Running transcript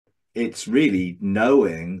it's really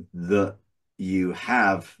knowing that you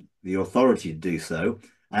have the authority to do so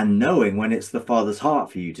and knowing when it's the Father's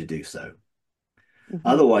heart for you to do so. Hmm.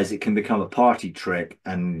 Otherwise, it can become a party trick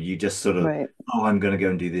and you just sort of, Right. oh, I'm going to go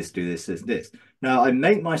and do this, this, this. Now, I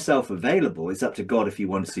make myself available. It's up to God if he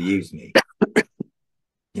wants to use me.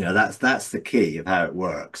 That's the key of how it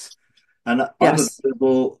works. And I'm Yes.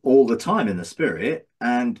 available all the time in the spirit.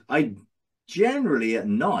 And I generally at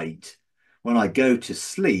night, when I go to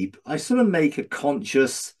sleep, I sort of make a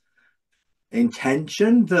conscious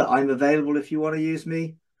intention that I'm available if you want to use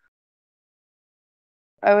me.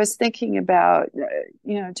 I was thinking about,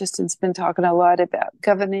 Justin's been talking a lot about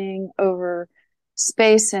governing over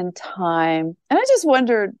space and time. And I just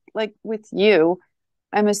wondered, like with you,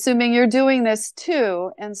 I'm assuming you're doing this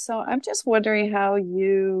too. And so I'm just wondering how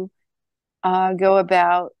you go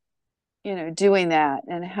about, doing that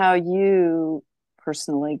and how you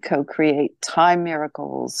personally co-create time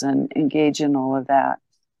miracles and engage in all of that.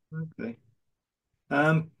 Okay.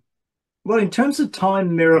 Um, well, in terms of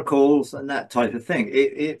time miracles and that type of thing,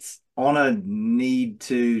 it's on a need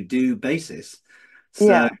to do basis. So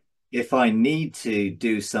Yeah. if I need to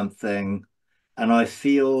do something and I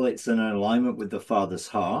feel it's in alignment with the Father's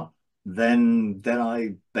heart, then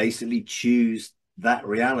I basically choose that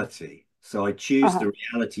reality. So I choose Uh-huh. the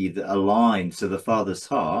reality that aligns to the Father's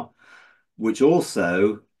heart, which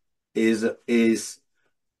also is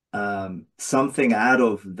something out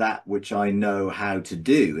of that which I know how to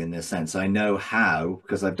do in the sense I know how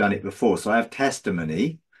because I've done it before. So I have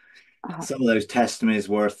testimony. Uh-huh. Some of those testimonies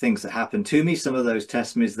were things that happened to me. Some of those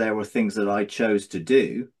testimonies there were things that I chose to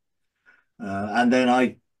do, and then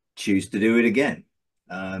I choose to do it again.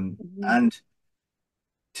 Mhm. And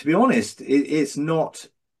to be honest, it's not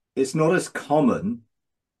as common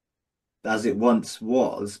as it once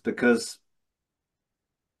was because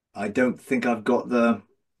I don't think I've got the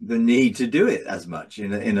need to do it as much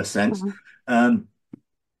in a sense. Uh-huh. Um,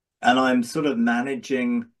 and I'm sort of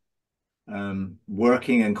managing,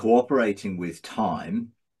 working and cooperating with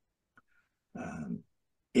time. Um,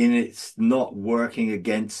 in it's not working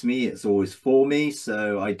against me, it's always for me.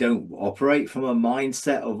 So I don't operate from a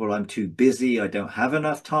mindset of, well, I'm too busy, I don't have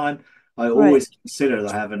enough time. I Right. always consider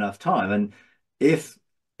that I have enough time. And if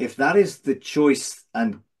if that is the choice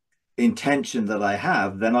and intention that I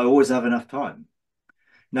have, then I always have enough time.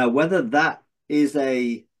 Now, whether that is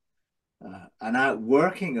a an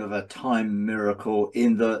outworking of a time miracle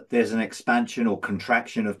in that there's an expansion or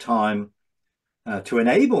contraction of time to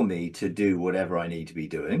enable me to do whatever I need to be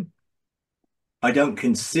doing. I don't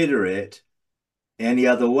consider it any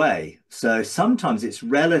other way. So sometimes it's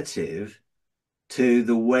relative to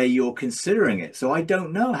the way you're considering it. So I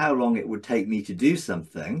don't know how long it would take me to do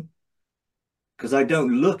something because I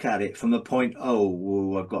don't look at it from the point, oh,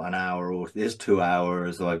 well, I've got an hour or there's 2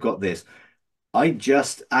 hours or I've got this. I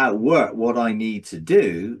just outwork what I need to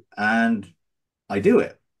do and I do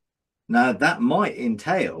it. Now, that might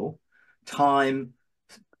entail time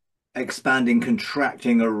expanding,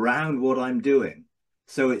 contracting around what I'm doing.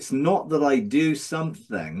 So it's not that I do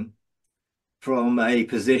something from a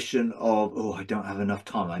position of, oh, I don't have enough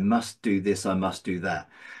time. I must do this. I must do that.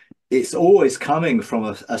 It's always coming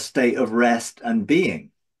from a state of rest and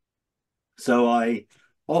being. So I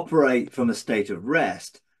operate from a state of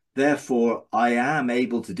rest. Therefore, I am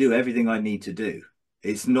able to do everything I need to do.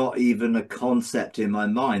 It's not even a concept in my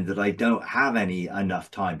mind that I don't have any enough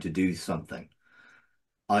time to do something.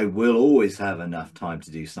 I will always have enough time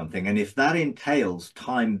to do something. And if that entails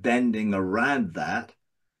time bending around that,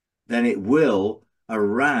 then it will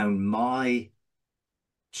around my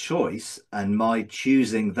choice and my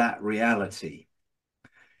choosing that reality.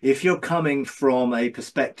 If you're coming from a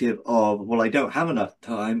perspective of, well, I don't have enough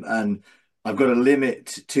time and I've got a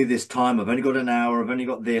limit to this time, I've only got an hour, I've only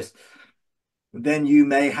got this, then you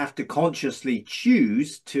may have to consciously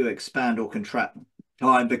choose to expand or contract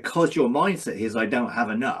time because your mindset is, I don't have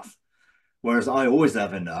enough. Whereas I always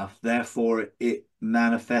have enough, therefore it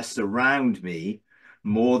manifests around me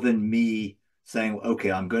more than me saying,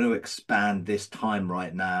 okay, I'm going to expand this time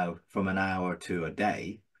right now from an hour to a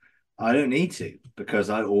day. I don't need to because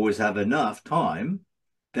I always have enough time.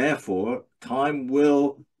 Therefore, time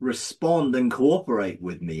will respond and cooperate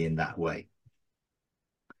with me in that way.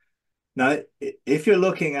 Now, if you're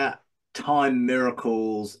looking at time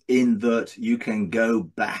miracles in that you can go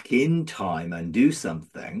back in time and do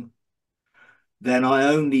something, then I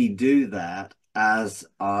only do that as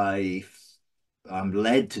I'm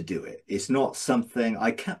led to do it. It's not something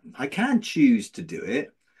I can choose to do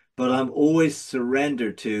it, but I'm always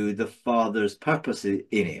surrendered to the Father's purpose in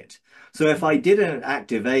it. So if I did an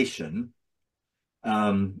activation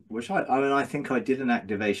which I mean, I think I did an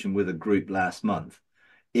activation with a group last month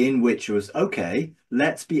in which was, okay,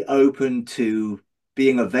 let's be open to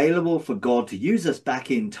being available for God to use us back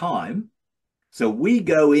in time. So we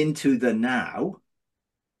go into the now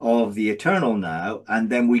of the eternal now, and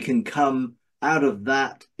then we can come out of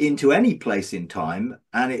that into any place in time.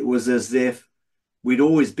 And it was as if we'd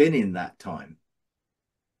always been in that time.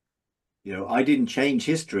 I didn't change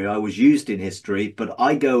history. I was used in history, but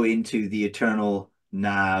I go into the eternal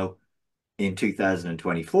now in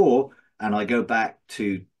 2024, and I go back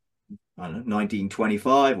to, I don't know,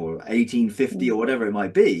 1925 or 1850 Mm. or whatever it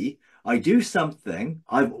might be. I do something.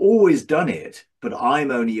 I've always done it, but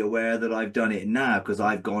I'm only aware that I've done it now because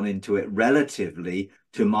I've gone into it relatively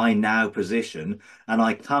to my now position. And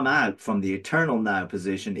I come out from the eternal now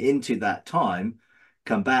position into that time,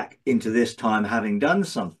 come back into this time having done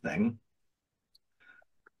something.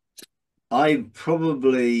 I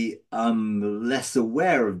probably am less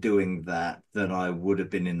aware of doing that than I would have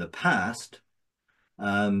been in the past.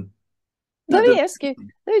 Um, Let that me doesn't ask you,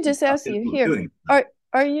 let me just I'm ask you capable of here. doing that.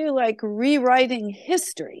 Are you like rewriting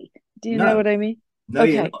history? Do you know No, what I mean? no,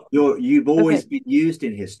 you're Okay. not. You've always Okay. been used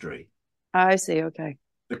in history I see. Okay.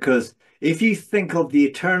 because if you think of the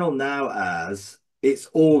eternal now as it's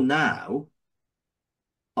all now,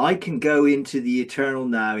 I can go into the eternal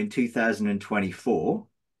now in 2024.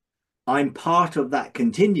 I'm part of that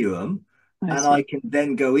continuum, I and I see. can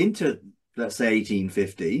then go into, let's say,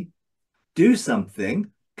 1850, do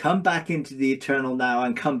something, come back into the eternal now,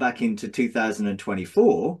 and come back into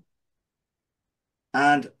 2024.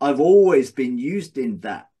 And I've always been used in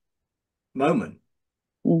that moment.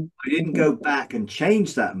 I didn't Mm-hmm. go back and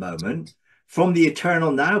change that moment. From the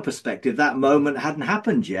eternal now perspective, that moment hadn't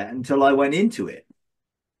happened yet until I went into it.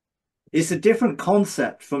 It's a different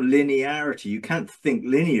concept from linearity. You can't think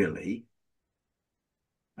linearly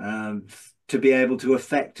to be able to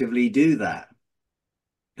effectively do that.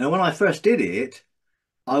 And when I first did it,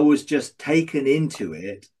 I was just taken into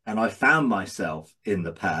it and I found myself in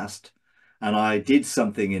the past and I did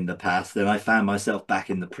something in the past, then I found myself back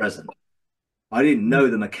in the present. I didn't know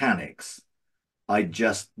the mechanics. I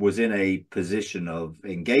just was in a position of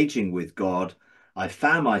engaging with God. I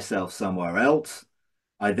found myself somewhere else.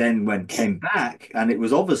 I then came back, and it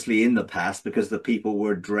was obviously in the past because the people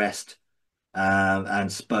were dressed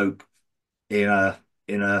and spoke in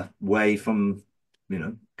a way from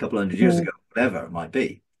a couple hundred years Mm-hmm. ago, whatever it might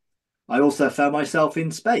be. I also found myself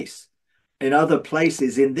in space, in other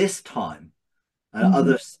places in this time, and Mm-hmm.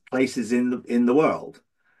 other places in the world.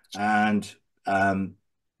 And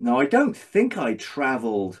no, I don't think I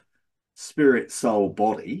traveled spirit, soul,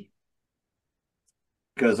 body,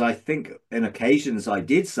 because I think in occasions I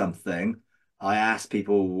did something. I asked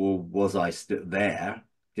people, well, was I still there?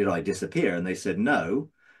 Did I disappear? And they said no,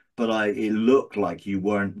 but it looked like you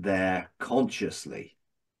weren't there consciously.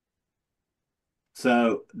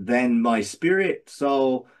 So then my spirit,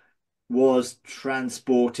 soul was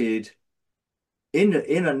transported in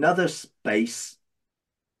another space,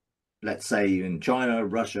 let's say in China,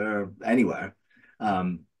 Russia, anywhere.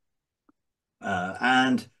 Um,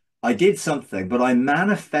 and I did something, but I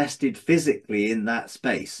manifested physically in that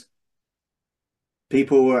space.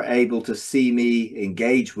 People were able to see me,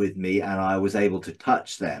 engage with me, and I was able to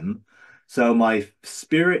touch them. So my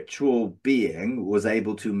spiritual being was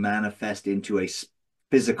able to manifest into a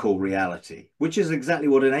physical reality, which is exactly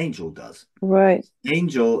what an angel does. Right.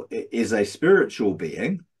 Angel is a spiritual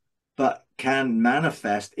being, but can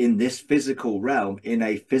manifest in this physical realm in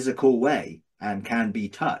a physical way and can be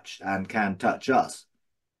touched and can touch us.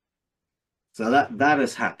 So that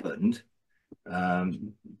has happened,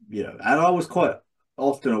 um, and I was quite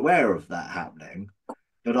often aware of that happening,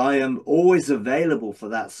 but I am always available for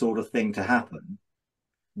that sort of thing to happen,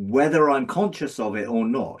 whether I'm conscious of it or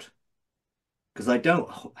not, because I don't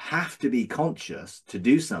have to be conscious to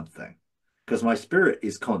do something, because my spirit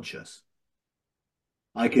is conscious.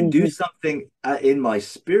 I can do Mm-hmm. something in my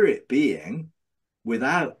spirit being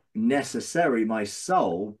without necessarily my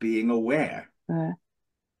soul being aware, Uh,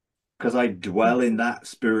 because I dwell in that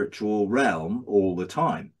spiritual realm all the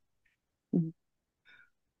time. mhm.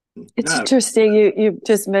 It's Now, interesting. You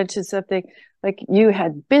just mentioned something like you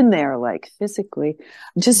had been there, like physically.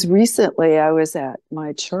 Just recently, I was at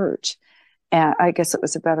my church, and I guess it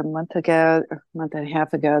was about a month ago, or a month and a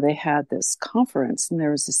half ago. They had this conference, and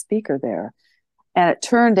there was a speaker there, and it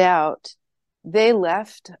turned out they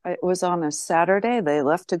left. It was on a Saturday. They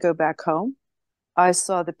left to go back home. I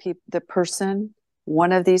saw the person,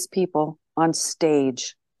 one of these people, on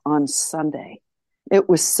stage on Sunday. It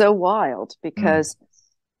was so wild mm, because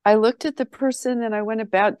I looked at the person and I went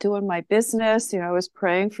about doing my business. I was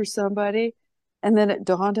praying for somebody. And then it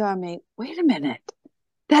dawned on me, wait a minute,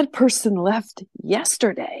 that person left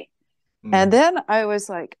yesterday. And Mm, then I was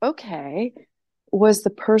like, okay, was the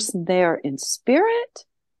person there in spirit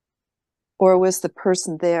or was the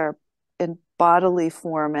person there in bodily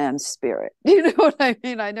form and spirit? You know what I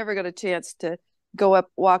mean? I never got a chance to go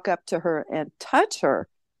up, walk up to her and touch her,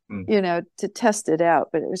 mm. to test it out.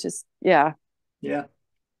 But it was just, yeah, Yeah.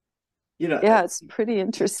 You know, yeah, it's pretty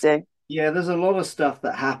interesting. yeah, there's a lot of stuff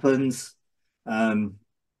that happens. Um,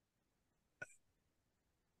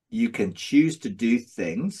 you can choose to do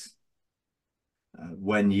things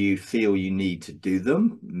when you feel you need to do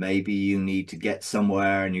them. Maybe you need to get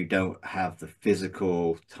somewhere and you don't have the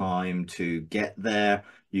physical time to get there.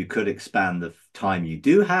 You could expand the time you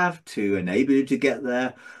do have to enable you to get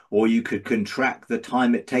there, or you could contract the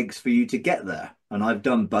time it takes for you to get there. And I've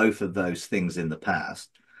done both of those things in the past,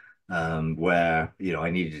 where, I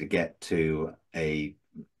needed to get to a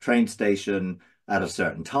train station at a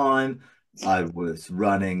certain time. I was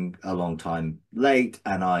running a long time late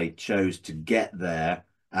and I chose to get there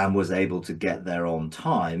and was able to get there on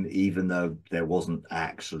time, even though there wasn't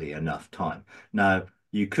actually enough time. Now,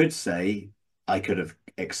 you could say I could have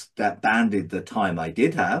expanded the time I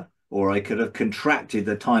did have, or I could have contracted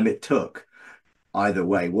the time it took. Either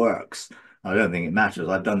way works. I don't think it matters.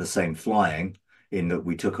 I've done the same flying in that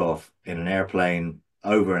we took off in an airplane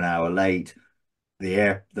over an hour late.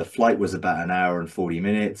 The flight was about an hour and 40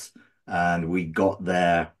 minutes, and we got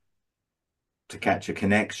there to catch a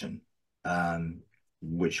connection,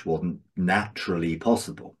 which wasn't naturally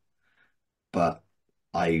possible. But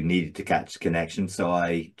I needed to catch the connection, so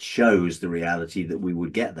I chose the reality that we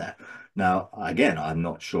would get there. Now, again, I'm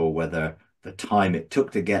not sure whether the time it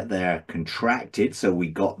took to get there contracted, so we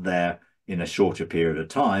got there in a shorter period of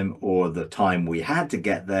time, or the time we had to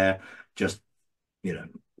get there just, you know,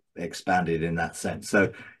 expanded in that sense.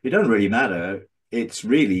 So it doesn't really matter. It's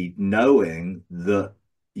really knowing that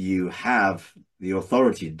you have the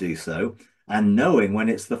authority to do so and knowing when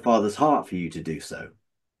it's the Father's heart for you to do so.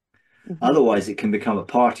 Mhm. Otherwise, it can become a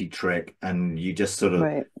party trick and you just sort of,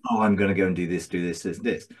 Right. oh, I'm going to go and do this, do this, this,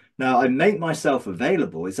 this. Now, I make myself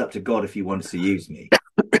available. It's up to God if he wants to use me.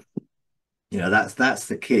 That's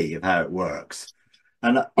the key of how it works.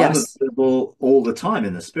 And I'm Yes. available all the time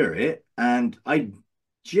in the spirit. And I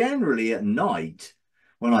generally at night,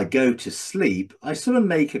 when I go to sleep, I sort of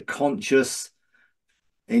make a conscious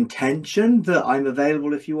intention that I'm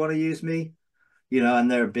available if you want to use me.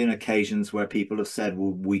 And there have been occasions where people have said,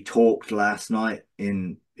 "Well, we talked last night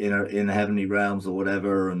in the heavenly realms or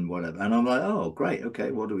whatever and whatever," and I'm like, "Oh, great,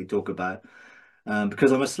 okay, what do we talk about?"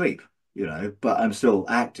 Because I'm asleep, but I'm still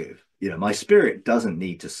active. My spirit doesn't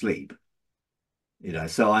need to sleep,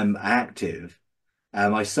 so I'm active.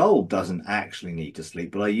 My soul doesn't actually need to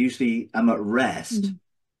sleep, but I usually am at rest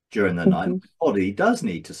during the night. Mm-hmm. My body does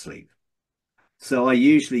need to sleep. So I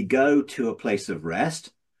usually go to a place of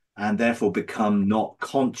rest and therefore become not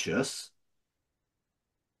conscious.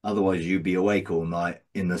 Otherwise, you'd be awake all night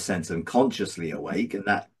in the sense of consciously awake, and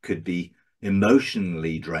that could be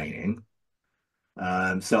emotionally draining.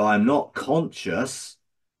 So I'm not conscious,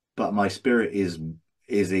 but my spirit is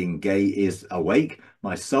engaged, is awake.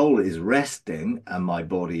 My soul is resting, and my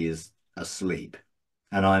body is asleep.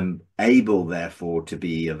 And I'm able, therefore, to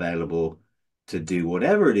be available to do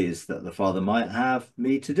whatever it is that the Father might have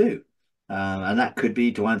me to do. And that could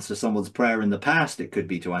be to answer someone's prayer in the past. It could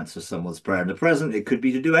be to answer someone's prayer in the present. It could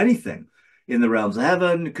be to do anything in the realms of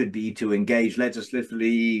heaven. It could be to engage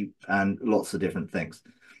legislatively and lots of different things.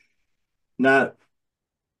 Now,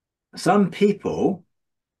 some people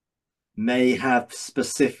may have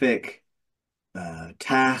specific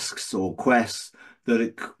tasks or quests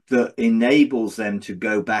that enables them to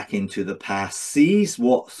go back into the past,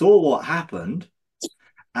 saw what happened,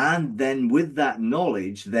 and then with that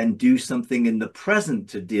knowledge, then do something in the present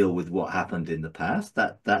to deal with what happened in the past.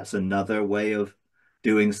 That's another way of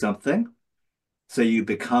doing something. So you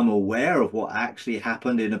become aware of what actually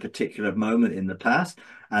happened in a particular moment in the past,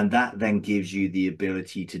 and that then gives you the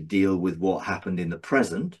ability to deal with what happened in the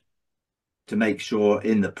present to make sure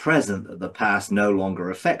in the present that the past no longer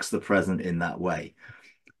affects the present in that way.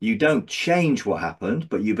 You don't change what happened,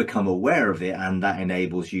 but you become aware of it, and that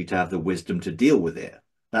enables you to have the wisdom to deal with it.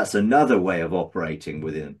 That's another way of operating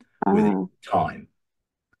within Ah, time.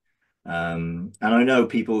 And I know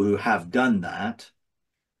people who have done that,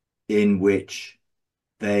 in which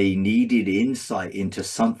they needed insight into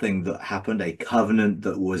something that happened, a covenant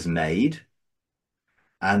that was made,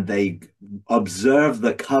 and they observed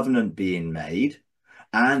the covenant being made.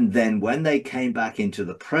 And then when they came back into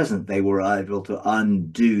the present, they were able to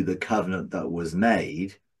undo the covenant that was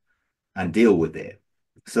made and deal with it.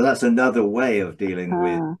 So that's another way of dealing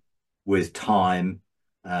Ah, with time,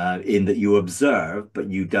 in that you observe, but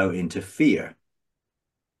you don't interfere.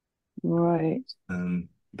 right.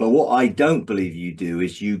 But what I don't believe you do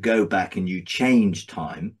is you go back and you change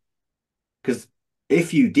time, because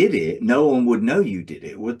if you did it, no one would know you did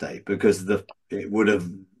it, would they? Because the it would have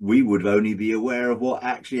we would only be aware of what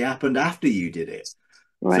actually happened after you did it.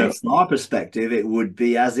 So Right. from our perspective, it would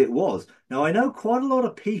be as it was. Now, I know quite a lot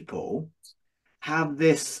of people have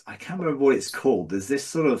this, I can't remember what it's called. There's this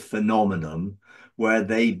sort of phenomenon where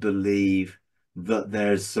they believe that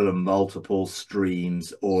there's sort of multiple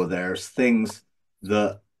streams, or there's things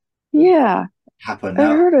that Yeah. happen. I've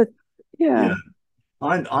Now, heard of, you yeah.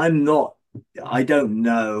 know, I'm not, I don't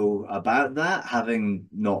know about that, having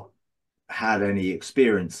not had any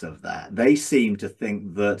experience of that. They seem to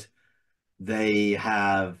think that they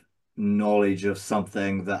have knowledge of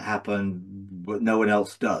something that happened but no one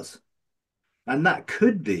else does. And that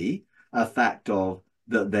could be a fact of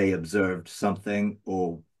that they observed something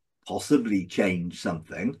or possibly changed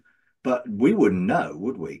something, but we wouldn't know,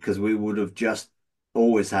 would we? Because we would have just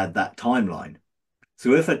always had that timeline.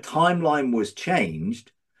 So if a timeline was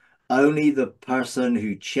changed, only the person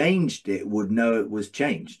who changed it would know it was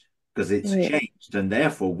changed because it's Right. changed, and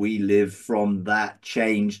therefore we live from that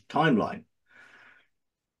changed timeline.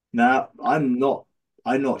 Now, I'm not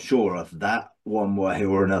sure of that one way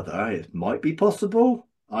or another. It might be possible.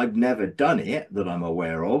 I've never done it that I'm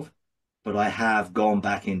aware of, but I have gone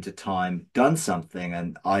back into time, done something,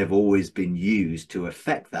 and I've always been used to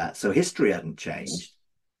affect that. So history hasn't changed.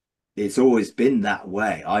 It's always been that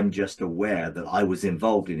way. I'm just aware that I was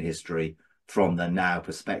involved in history from the now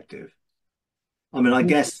perspective. I mean, I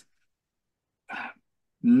guess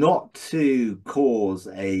not to cause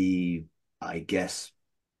a, I guess,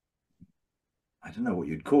 I don't know what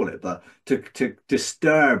you'd call it, but to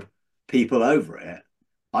disturb people over it.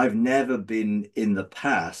 I've never been in the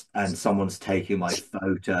past and someone's taken my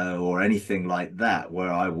photo or anything like that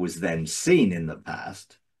where I was then seen in the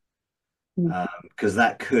past, Mhm. because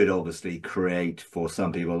that could obviously create for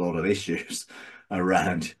some people a lot of issues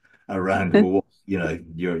around well,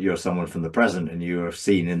 you're someone from the present and you're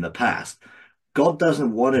seen in the past. God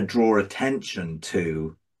doesn't want to draw attention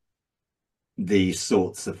to these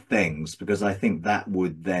sorts of things, because I think that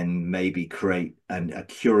would then maybe create a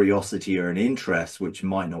curiosity or an interest which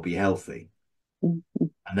might not be healthy.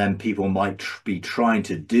 And then people might be trying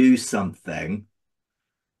to do something,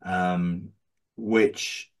 um,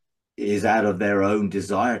 which is out of their own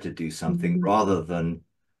desire to do something Mhm. rather than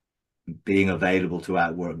being available to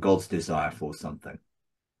outwork God's desire for something.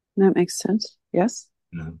 That makes sense. Yes.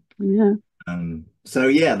 You know? Yeah. So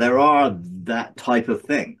yeah, there are that type of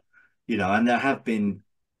thing, and there have been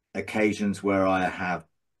occasions where I have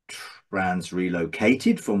trans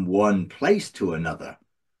relocated from one place to another,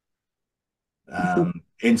 Mhm.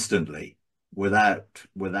 instantly, without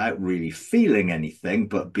really feeling anything,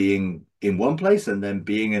 but being in one place and then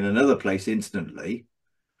being in another place instantly.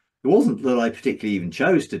 It wasn't that I particularly even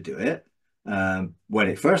chose to do it, when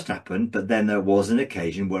it first happened, but then there was an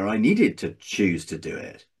occasion where I needed to choose to do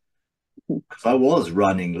it because I was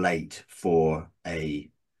running late for a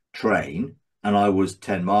train and I was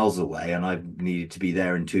 10 miles away and I needed to be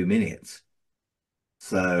there in 2 minutes.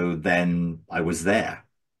 So then I was there,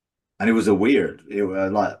 and it was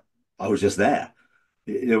like I was just there.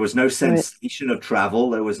 There was no Right. sensation of travel.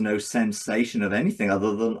 There was no sensation of anything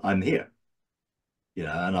other than I'm here,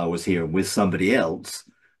 and I was here with somebody else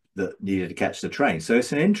that needed to catch the train. So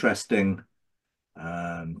it's an interesting,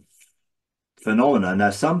 um, phenomena.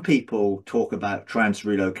 Now, some people talk about trans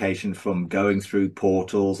relocation from going through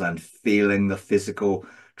portals and feeling the physical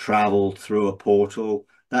travel through a portal.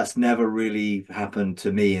 That's never really happened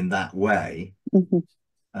to me in that way. Mhm.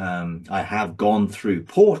 I have gone through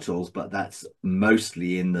portals, but that's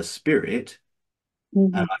mostly in the spirit.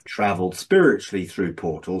 And Mhm. I've traveled spiritually through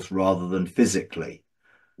portals rather than physically.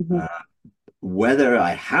 Mhm. Uh, whether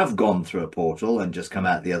I have gone through a portal and just come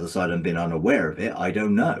out the other side and been unaware of it, I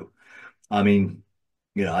don't know. I mean,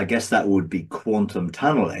 I guess that would be quantum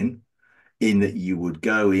tunneling, in that you would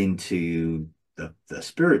go into the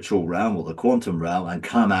spiritual realm or the quantum realm and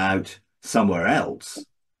come out somewhere else.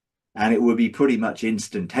 And it would be pretty much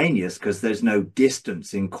instantaneous because there's no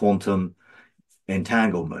distance in quantum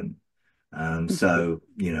entanglement. So,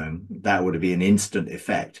 that would be an instant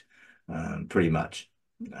effect, pretty much.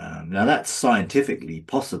 Now, that's scientifically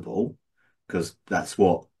possible because that's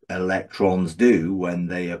what electrons do when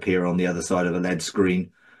they appear on the other side of a lead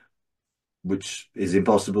screen, which is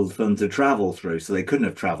impossible for them to travel through. So they couldn't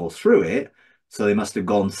have traveled through it. So they must have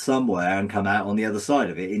gone somewhere and come out on the other side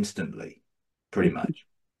of it instantly, pretty Mhm. much.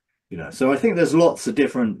 So I think there's lots of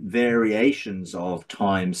different variations of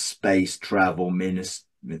time, space, travel,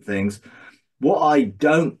 things. What I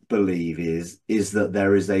don't believe is that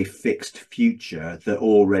there is a fixed future that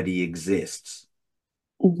already exists.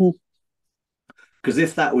 Hmm. Because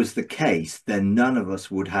if that was the case, then none of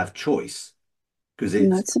us would have choice because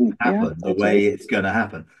it's That's yeah, happened the that's right. way it's going to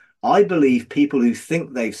happen. I believe people who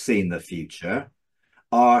think they've seen the future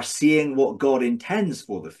are seeing what God intends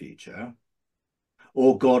for the future,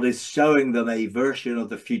 or God is showing them a version of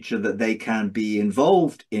the future that they can be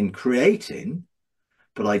involved in creating,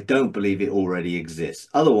 but I don't believe it already exists.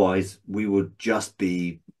 Otherwise, we would just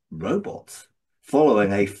be robots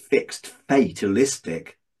following a fixed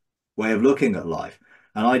fatalistic way of looking at life.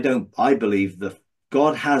 And I believe that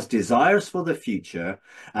God has desires for the future,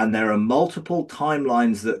 and there are multiple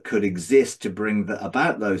timelines that could exist to bring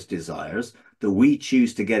about those desires that we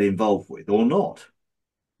choose to get involved with or not.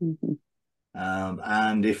 Hmm.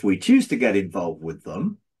 And if we choose to get involved with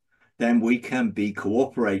them, then we can be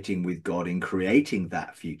cooperating with God in creating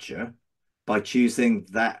that future by choosing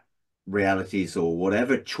that realities or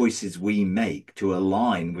whatever choices we make to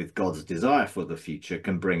align with God's desire for the future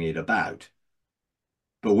can bring it about.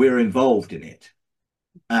 But we're involved in it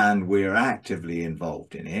and we're actively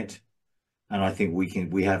involved in it. And I think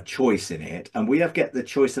we have choice in it and we have get the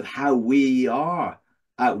choice of how we are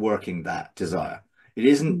outworking that desire. It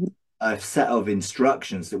isn't Hmm. a set of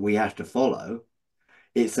instructions that we have to follow.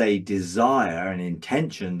 It's a desire and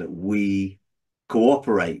intention that we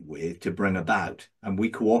cooperate with to bring about, and we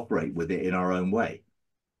cooperate with it in our own way.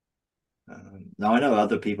 Now, I know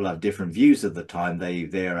other people have different views of the time.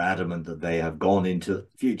 They're adamant that they have gone into the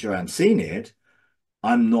future and seen it.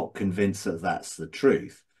 I'm not convinced that that's the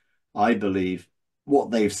truth. I believe what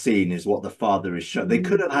they've seen is what the Father is showing. They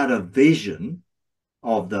could have had a vision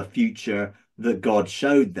of the future that God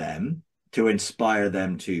showed them to inspire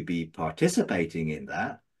them to be participating in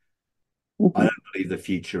that. I Hmm. don't believe the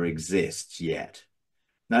future exists yet.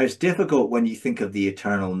 Now it's difficult when you think of the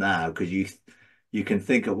eternal now because you can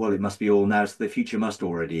think of well, it must be all now, so the future must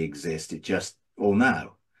already exist. It just all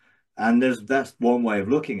now. And that's one way of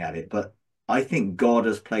looking at it. But I think God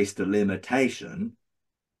has placed a limitation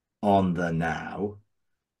on the now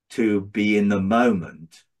to be in the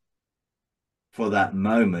moment for that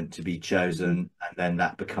moment to be Hmm. chosen, and then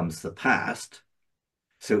that becomes the past.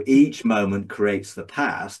 So each moment creates the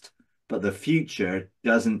past, but the future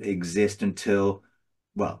doesn't exist until,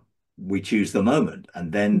 well, we choose the moment,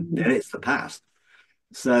 and Hmm. then it's the past.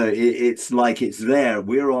 So it's like it's there.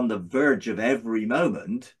 We're on the verge of every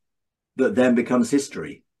moment that then becomes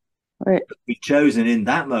history. Right. We've chosen in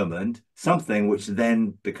that moment something which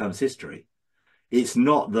then becomes history. It's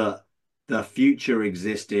not that the future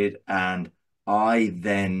existed and I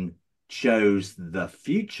then chose the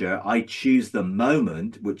future. I choose the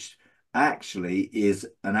moment, which actually is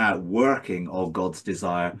an outworking of God's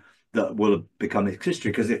desire that will become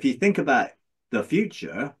history. Because if you think about the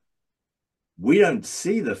future, we don't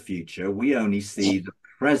see the future, we only see the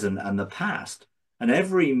present and the past. And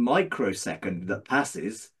every microsecond that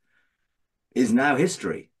passes is now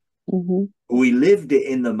history. Hmm. We lived it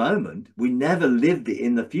in the moment, we never lived it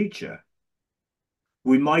in the future.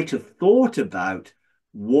 We might have thought about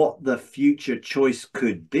what the future choice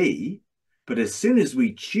could be, but as soon as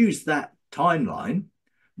we choose that timeline,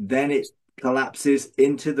 then it collapses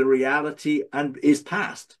into the reality and is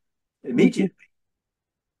past Hmm. immediately.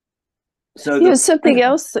 So You know, the something present,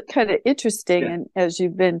 else that kind of interesting, yeah, and as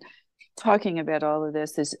you've been talking about all of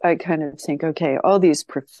this, is I kind of think, okay, all these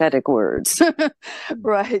prophetic words,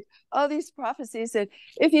 right? All these prophecies, and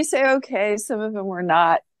if you say, okay, some of them were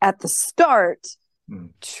not at the start mm,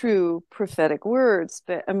 true prophetic words,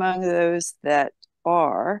 but among those that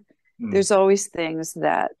are, mm, there's always things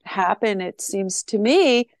that happen, it seems to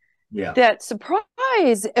me, yeah, that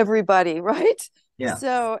surprise everybody, right? yeah,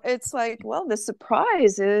 So it's like, well, the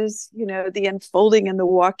surprise is, the unfolding and the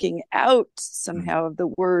walking out mm, somehow of the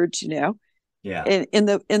words, yeah, in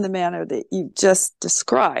the manner that you just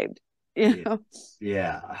described, you yeah, know.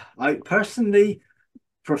 yeah. I personally,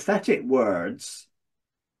 prophetic words,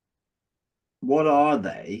 what are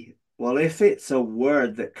they? Well, if it's a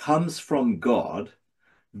word that comes from God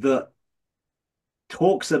that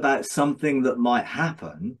talks about something that might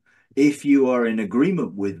happen, if you are in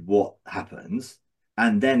agreement with what happens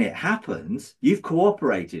and then it happens, you've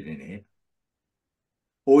cooperated in it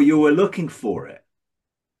or you were looking for it.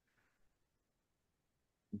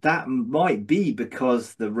 That might be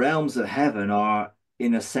because the realms of heaven are,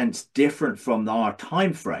 in a sense, different from our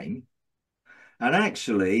time frame. And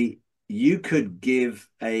actually, you could give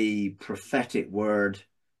a prophetic word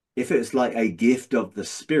if it's like a gift of the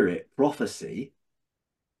spirit prophecy.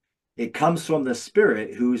 It comes from the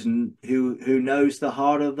Spirit who knows the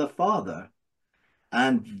heart of the Father.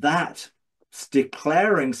 And that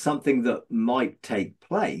declaring something that might take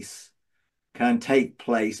place can take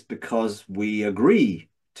place because we agree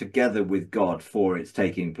together with God for its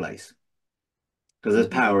taking place. Because there's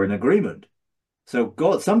Mhm. power in agreement. So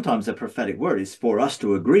God, sometimes a prophetic word is for us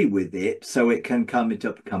to agree with it so it can come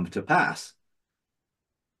to pass.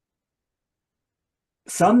 Mhm.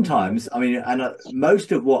 Sometimes, I mean, and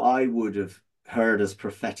most of what I would have heard as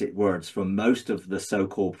prophetic words from most of the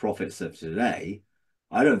so-called prophets of today,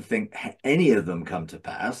 I don't think any of them come to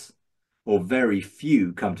pass, or very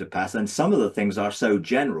few come to pass. And some of the things are so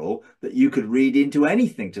general that you could read into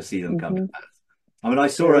anything to see them come to Mhm. pass. I mean,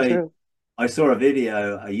 Very true. I saw a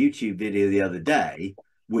video, a YouTube video the other day,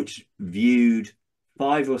 which viewed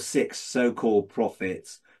five or six so-called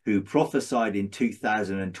prophets who prophesied in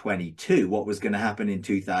 2022 what was going to happen in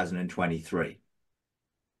 2023.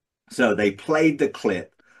 So they played the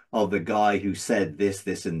clip of the guy who said this,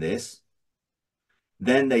 this, and this.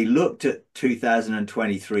 Then they looked at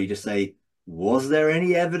 2023 to say, was there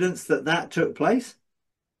any evidence that that took place?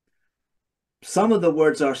 Some of the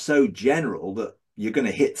words are so general that you're going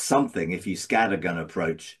to hit something if you scattergun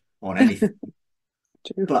approach on anything.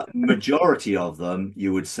 True. But majority of them,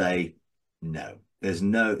 you would say, no,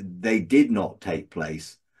 they did not take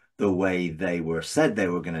place the way they were said they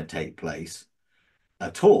were going to take place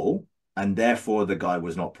at all. And therefore, the guy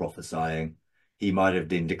was not prophesying. He might have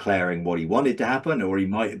been declaring what he wanted to happen, or he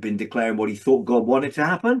might have been declaring what he thought God wanted to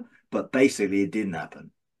happen, but basically it didn't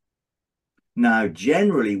happen. Now,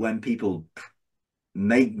 generally, when people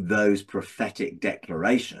make those prophetic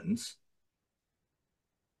declarations,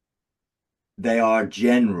 they are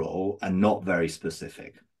general and not very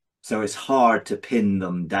specific. So it's hard to pin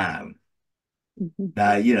them down. Mhm.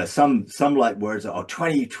 Now, you know, some like words, oh,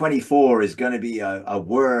 2024 is going to be a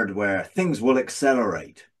word where things will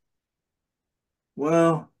accelerate.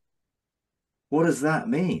 Well, what does that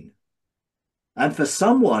mean? And for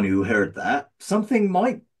someone who heard that, something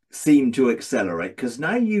might seem to accelerate because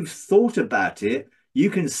now you've thought about it, you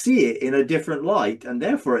can see it in a different light, and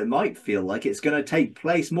therefore it might feel like it's going to take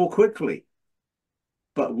place more quickly.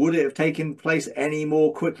 But would it have taken place any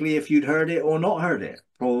more quickly if you'd heard it or not heard it?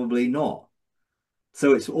 Probably not.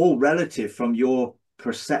 So it's all relative from your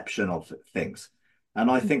perception of things. And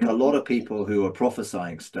I think a Mhm. lot of people who are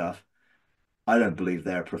prophesying stuff, I don't believe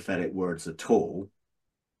they're prophetic words at all.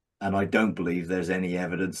 And I don't believe there's any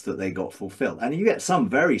evidence that they got fulfilled. And you get some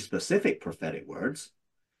very specific prophetic words,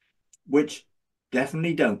 which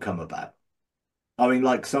definitely don't come about. I mean,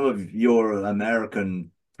 like some of your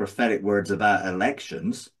American prophetic words about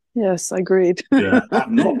elections, Yes, agreed.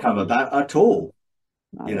 have not come about at all.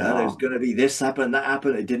 Not You at know, there's all. going to be this happen, that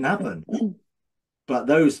happened, it didn't happen. But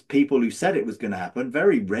those people who said it was going to happen,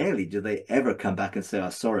 very rarely do they ever come back and say, "Oh,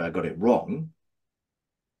 sorry, I got it wrong,"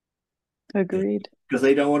 Agreed. because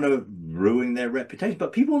they don't want to ruin their reputation.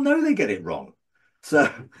 But people know they get it wrong. So,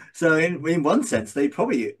 so in one sense, they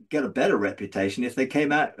probably get a better reputation if they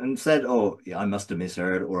came out and said, "Oh, yeah, I must have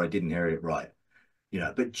misheard, or I didn't hear it right." You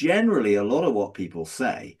know, but generally, a lot of what people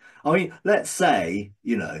say, I mean, let's say,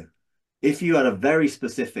 you know, if you had a very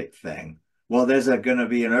specific thing, well, there's going to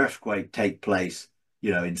be an earthquake take place,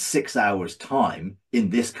 you know, in 6 hours' time in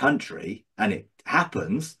this country, and it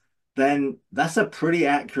happens, then that's a pretty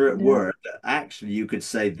accurate Yeah. word that actually you could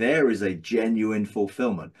say there is a genuine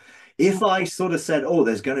fulfillment. If I sort of said, oh,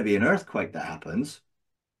 there's going to be an earthquake that happens,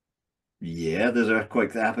 yeah, there's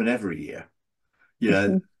earthquakes that happen every year, you know.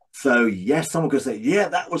 Mhm. So yes, someone could say, yeah,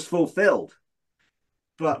 that was fulfilled.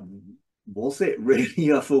 But was it really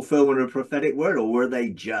a fulfillment of a prophetic word, or were they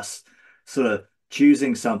just sort of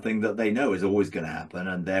choosing something that they know is always going to happen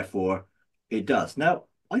and therefore it does? Now,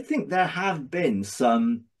 I think there have been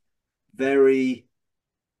some very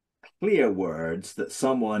clear words that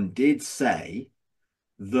someone did say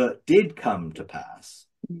that did come to pass.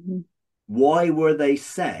 Mhm. Why were they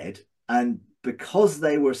said? And because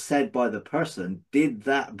they were said by the person, did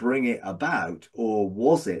that bring it about? Or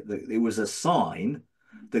was it that it was a sign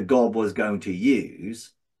that God was going to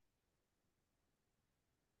use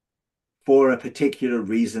for a particular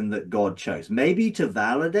reason that God chose? Maybe to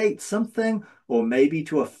validate something, or maybe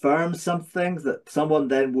to affirm something that someone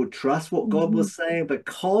then would trust what God Mhm. was saying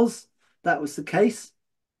because that was the case.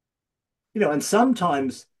 You know, and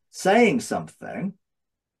sometimes saying something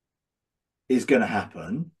is going to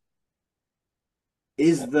happen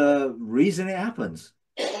is the reason it happens.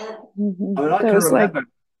 I Mhm. mean, That was like I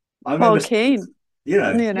Paul remember, Kane, you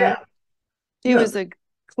know, you yeah, know, he yeah, was a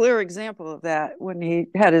clear example of that when he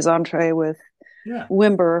had his entree with yeah,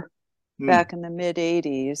 Wimber. Mm. back in the mid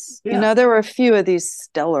 80s. You Yeah. know, there were a few of these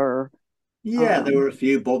stellar, Yeah, there um, were a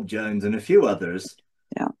few, Bob Jones and a few others.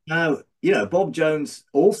 yeah. Now, you know, Bob Jones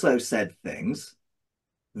also said things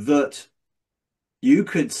that you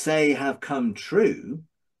could say have come true,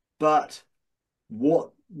 but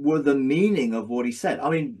what were the meaning of what he said? I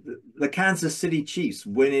mean, the Kansas City Chiefs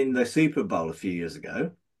winning the Super Bowl a few years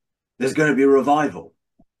ago, there's going to be a revival.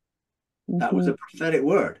 That was Hmm. a prophetic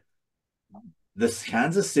word. The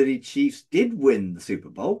Kansas City Chiefs did win the Super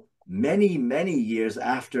Bowl many, many years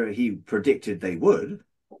after he predicted they would.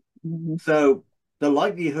 Hmm. So the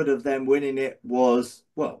likelihood of them winning it was,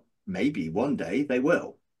 well, maybe one day they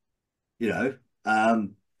will, you know.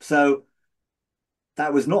 So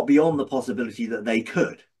that was not beyond the possibility that they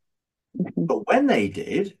could. Hmm. But when they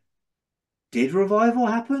did revival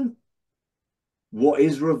happen? What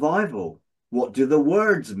is revival? What do the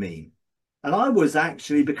words mean? And I was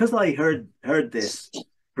actually, because I heard this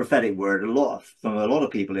prophetic word a lot from a lot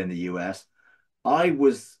of people in the US, I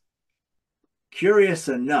was curious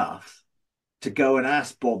enough to go and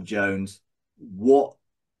ask Bob Jones what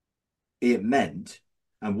it meant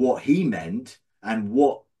and what he meant and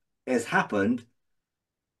what has happened.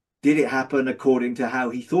 Did it happen according to how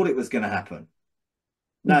he thought it was going to happen?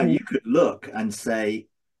 Now, Hmm. you could look and say,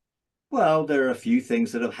 well, there are a few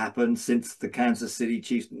things that have happened since the Kansas City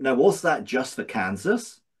Chiefs. Now, was that just for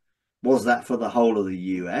Kansas? Was that for the whole of the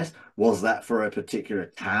US? Was that for a particular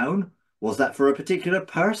town? Was that for a particular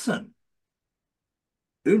person?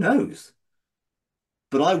 Who knows?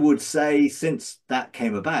 But I would say since that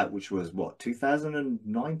came about, which was what,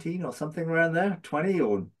 2019 or something around there, 20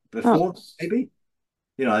 or Oh. before, maybe?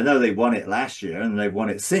 You know, I know they won it last year and they've won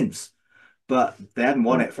it since, but they hadn't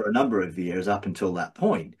won Mm. it for a number of years up until that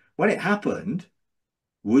point. When it happened,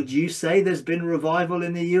 would you say there's been revival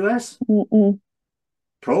in the US? Mm-mm.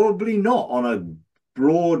 Probably not on a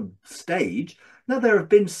broad stage. Now, there have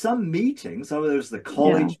been some meetings. So there's the Yeah.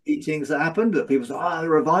 college meetings that happened that people say, the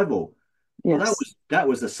revival. Well, Yes. that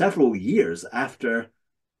was a several years after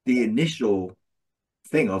the initial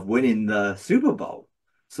thing of winning the Super Bowl.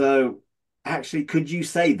 So actually, could you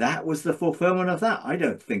say that was the fulfillment of that? I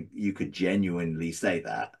don't think you could genuinely say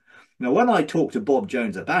that. Now, when I talked to Bob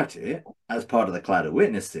Jones about it as part of the cloud of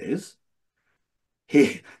witnesses,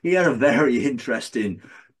 he had a very interesting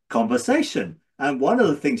conversation. And one of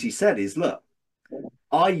the things he said is, look,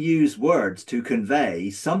 I use words to convey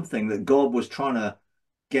something that God was trying to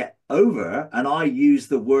get over, and I use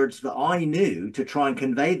the words that I knew to try and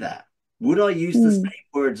convey that. Would I use the Mm. same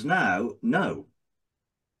words now? No.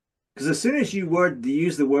 Because as soon as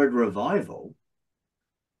use the word revival,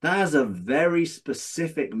 that has a very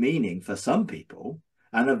specific meaning for some people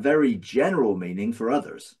and a very general meaning for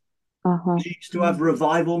others. Uh-huh. We used to have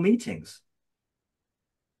revival meetings.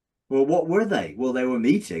 Well, what were they? Well, they were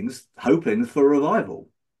meetings hoping for revival.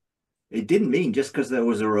 It didn't mean just because there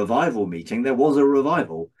was a revival meeting, there was a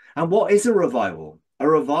revival. And what is a revival? A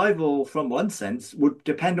revival, from one sense, would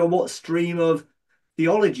depend on what stream of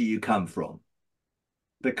theology you come from.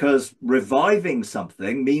 Because reviving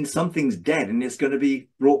something means something's dead and it's going to be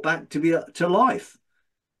brought back to be to life.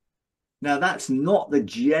 Now, that's not the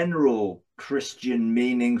general Christian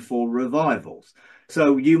meaning for revivals.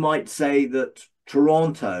 So you might say that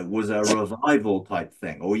Toronto was a revival type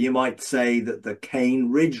thing, or you might say that the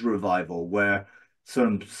Cane Ridge revival, where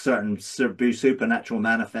some certain supernatural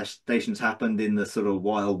manifestations happened in the sort of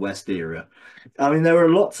Wild West era. I mean, there are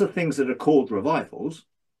lots of things that are called revivals.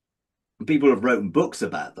 People have written books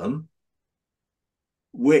about them,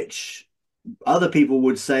 which other people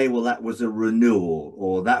would say, well, that was a renewal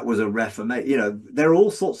or that was a reformation. You know, there are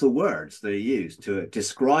all sorts of words that are used to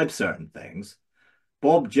describe certain things.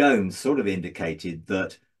 Bob Jones sort of indicated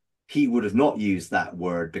that he would have not used that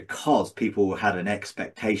word because people had an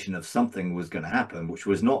expectation of something was going to happen, which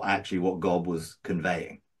was not actually what God was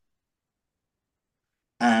conveying.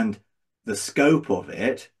 And the scope of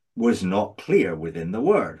it was not clear within the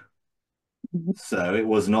word. Mhm. So it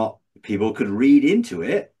was not, people could read into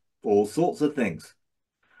it all sorts of things.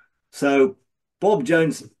 So Bob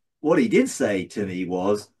Jones, what he did say to me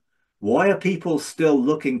was, why are people still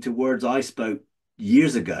looking to words I spoke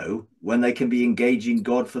years ago when they can be engaging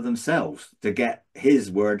God for themselves to get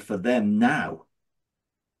his word for them now?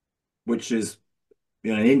 Which is,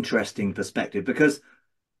 you know, an interesting perspective because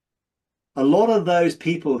a lot of those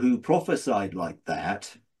people who prophesied like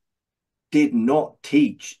that did not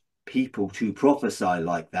teach people to prophesy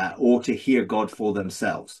like that or to hear God for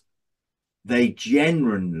themselves. They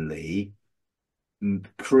genuinely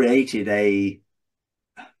created a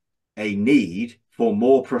need for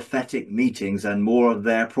more prophetic meetings and more of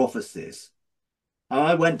their prophecies.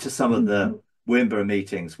 I went to some of the Wimber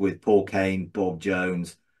meetings with Paul Kane, Bob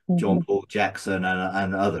Jones, John Hmm. Paul Jackson,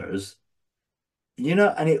 and others,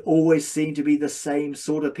 and it always seemed to be the same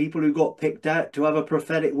sort of people who got picked out to have a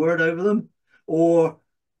prophetic word over them, or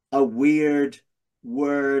a weird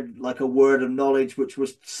word, like a word of knowledge, which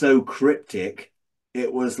was so cryptic.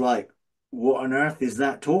 It was like, what on earth is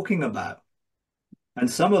that talking about? And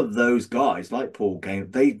some of those guys, like Paul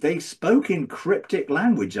Kane, they spoke in cryptic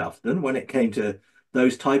language often when it came to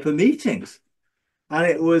those type of meetings. And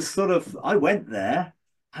it was sort of, I went there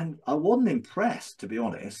and I wasn't impressed, to be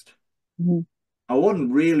honest. Hmm. I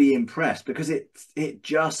wasn't really impressed because it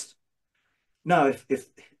just no, if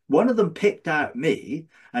one of them picked out me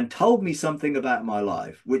and told me something about my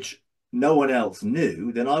life which no one else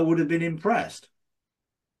knew, then I would have been impressed.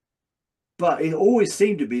 But it always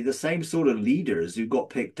seemed to be the same sort of leaders who got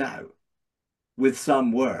picked out with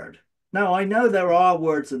some word. Now, I know there are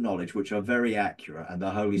words of knowledge which are very accurate, and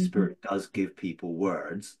the Holy Hmm. Spirit does give people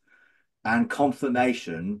words and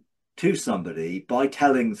confirmation to somebody by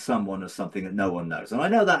telling someone of something that no one knows. And I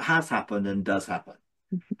know that has happened and does happen.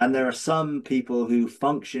 And there are some people who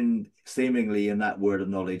function seemingly in that word of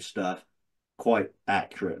knowledge stuff quite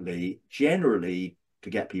accurately, generally to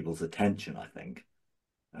get people's attention, I think,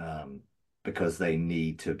 um, because they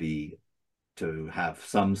need to have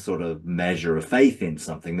some sort of measure of faith in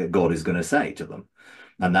something that God is going to say to them.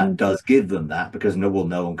 And Hmm. that does give them that because no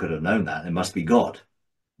one could have known that. It must be God.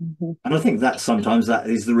 Hmm. And I think that sometimes that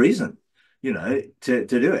is the reason, to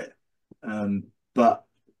do it. But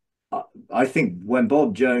I think when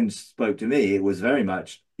Bob Jones spoke to me, it was very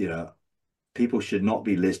much, people should not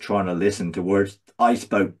be trying to listen to words I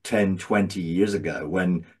spoke 10, 20 years ago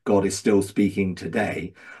when God is still speaking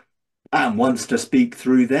today and wants to speak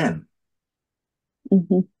through them.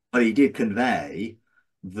 Hmm. But he did convey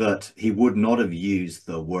that he would not have used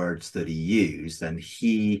the words that he used, and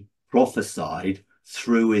he prophesied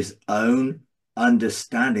through his own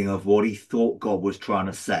understanding of what he thought God was trying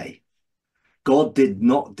to say. God did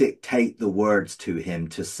not dictate the words to him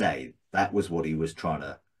to say. That was what he was trying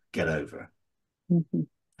to get over. Hmm.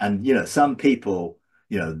 And, some people,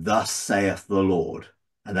 thus saith the Lord,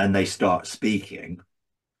 and then they start speaking.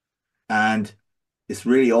 And it's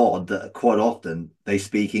really odd that quite often they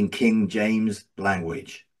speak in King James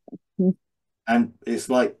language. And it's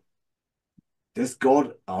like, does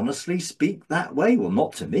God honestly speak that way? Well,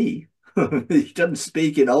 not to me. He doesn't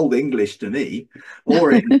speak in Old English to me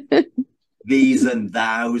or in these and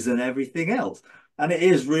thous and everything else. And it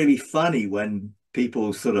is really funny when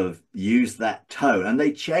people sort of use that tone and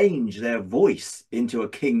they change their voice into a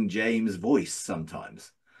King James voice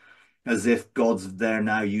sometimes, as if they're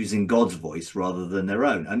now using God's voice rather than their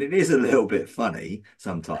own. And it is a little bit funny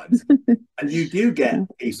sometimes. And you do get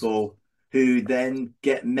people who then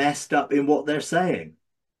get messed up in what they're saying.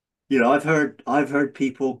 I've heard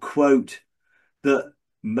people quote that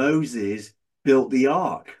Moses built the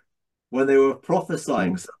ark when they were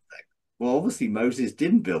prophesying something. Well, obviously Moses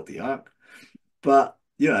didn't build the ark, but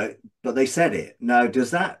but they said it. Now,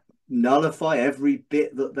 does that nullify every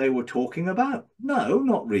bit that they were talking about? No,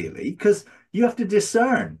 not really, because you have to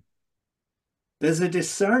discern. There's a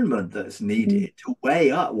discernment that's needed to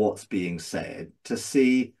weigh up what's being said to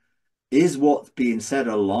see is what's being said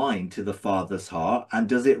aligned to the Father's heart and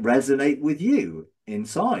does it resonate with you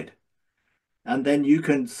inside? And then you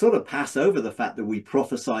can sort of pass over the fact that we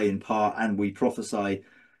prophesy in part and we prophesy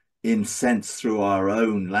in sense through our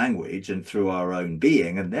own language and through our own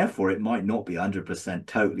being. And therefore, it might not be 100%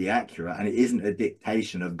 totally accurate. And it isn't a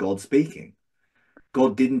dictation of God speaking.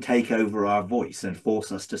 God didn't take over our voice and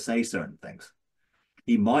force us to say certain things.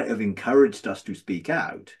 He might have encouraged us to speak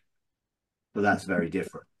out, but that's very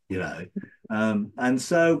different. And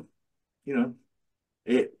so, you know,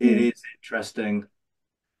 it Hmm. is interesting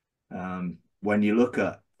when you look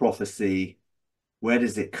at prophecy. Where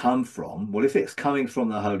does it come from? Well, if it's coming from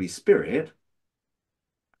the Holy Spirit,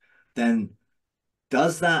 then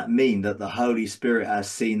does that mean that the Holy Spirit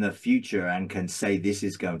has seen the future and can say this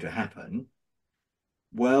is going to happen?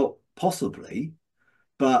 Well, possibly,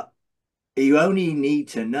 but you only need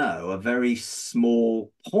to know a very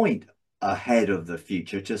small point ahead of the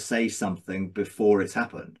future to say something before it's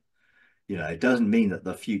happened. It doesn't mean that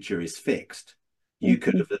the future is fixed. You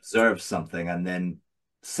could Hmm. have observed something and then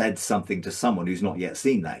said something to someone who's not yet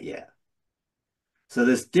seen that yet. So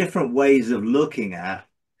there's different ways of looking at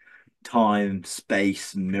time,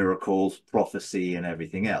 space, miracles, prophecy, and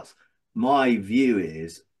everything else. My view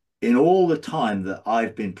is in all the time that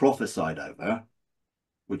I've been prophesied over,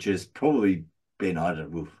 which has probably been, I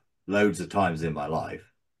don't know, loads of times in my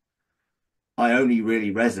life, I only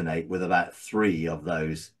really resonate with about three of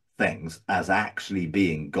those things as actually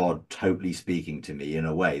being God totally speaking to me in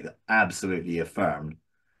a way that absolutely affirmed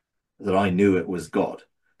that I knew it was God.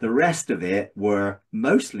 The rest of it were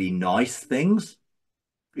mostly nice things,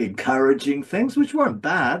 encouraging things, which weren't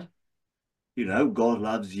bad. God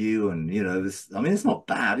loves you, and this. I mean, it's not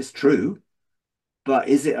bad, it's true. But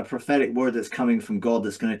is it a prophetic word that's coming from God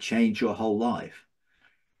that's going to change your whole life?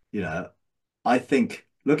 You know, I think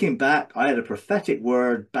looking back, I had a prophetic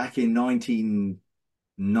word back in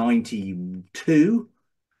 1992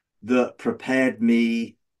 that prepared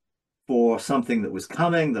me for something that was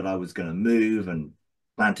coming, that I was going to move and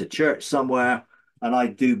plant a church somewhere. And I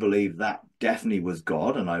do believe that definitely was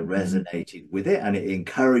God, and I Mhm. resonated with it, and it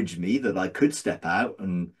encouraged me that I could step out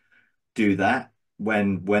and do that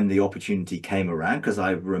when the opportunity came around, because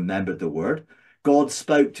I remembered the word. God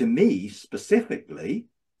spoke to me specifically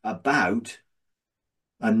about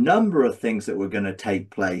a number of things that were going to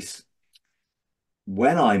take place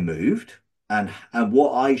when I moved, and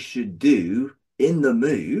what I should do in the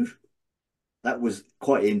move. That was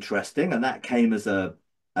quite interesting, and that came as an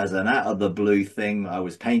out of the blue thing. I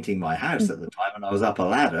was painting my house at the time, and I was up a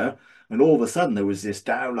ladder, and all of a sudden there was this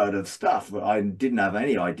download of stuff that I didn't have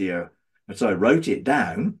any idea. And so I wrote it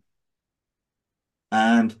down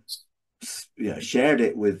and shared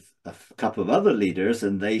it with a couple of other leaders,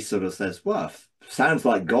 and they sort of says, "Well, sounds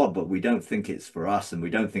like God, but we don't think it's for us, and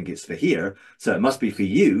we don't think it's for here. So it must be for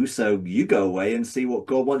you. So you go away and see what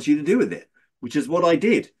God wants you to do with it," which is what I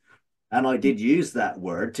did. And I did use that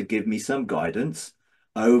word to give me some guidance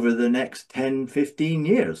over the next 10, 15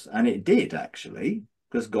 years. And it did actually,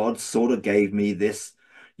 because God sort of gave me this,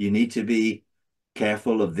 you need to be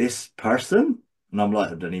careful of this person. And I'm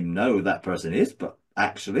like, I don't even know who that person is. But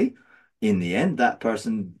actually, in the end, that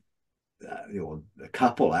person, or a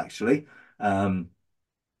couple actually, um,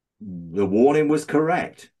 the warning was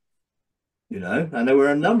correct, and there were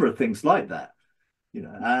a number of things like that,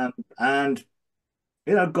 and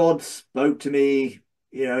God spoke to me,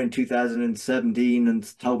 in 2017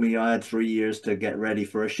 and told me I had 3 years to get ready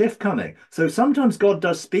for a shift coming. So sometimes God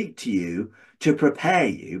does speak to you to prepare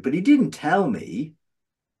you, but he didn't tell me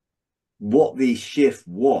what the shift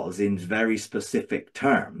was in very specific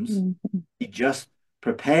terms. Mhm. He just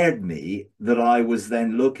prepared me that I was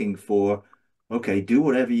then looking for, okay, do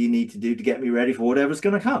whatever you need to do to get me ready for whatever's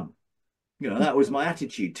going to come. That was my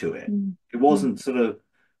attitude to it. Mhm. It wasn't sort of,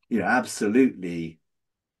 absolutely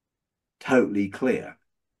totally clear.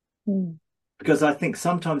 Mhm. Because I think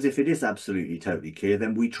sometimes if it is absolutely totally clear,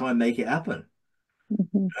 then we try and make it happen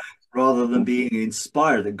Mhm. rather than being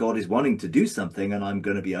inspired that God is wanting to do something and I'm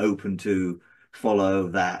going to be open to follow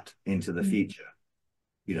that into the Mhm. future.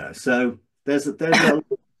 So there's a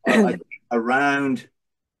I think around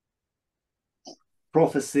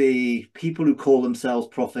prophecy, people who call themselves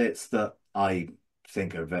prophets that I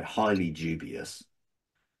think are very highly dubious.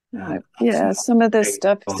 That's Yeah, not some of the this way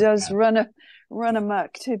stuff God does can. run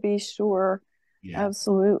amok, to be sure. Yeah.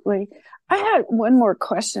 Absolutely. I had one more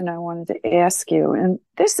question I wanted to ask you, and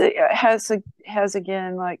this has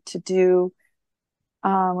again like to do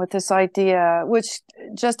with this idea, which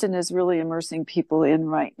Justin is really immersing people in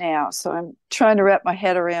right now. So I'm trying to wrap my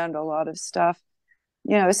head around a lot of stuff,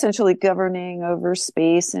 essentially governing over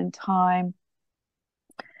space and time.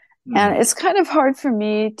 And Hmm. it's kind of hard for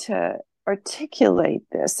me to articulate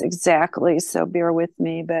this exactly, so bear with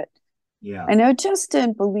me. But Yeah. I know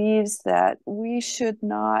Justin believes that we should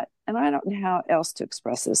not, and I don't know how else to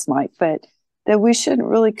express this, Mike, but that we shouldn't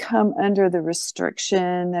really come under the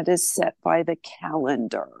restriction that is set by the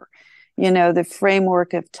calendar, the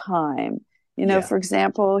framework of time. Yeah. For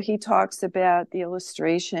example, he talks about the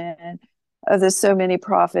illustration of the so many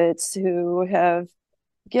prophets who have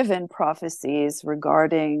given prophecies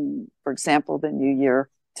regarding, for example, the new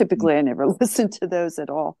year. Mm. Typically, I never listen to those at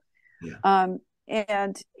all. Yeah.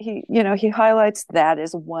 And he highlights that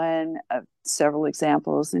as one of several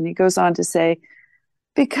examples. And he goes on to say,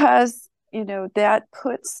 because, that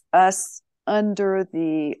puts us under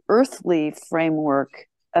the earthly framework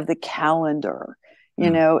of the calendar,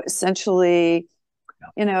 Mm. essentially,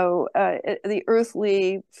 Yeah. the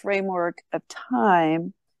earthly framework of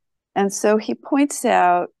time. And so he points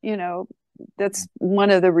out, that's one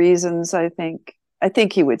of the reasons I think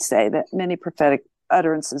he would say that many prophetic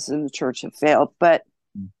utterances in the church have failed. But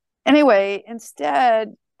Mm. anyway,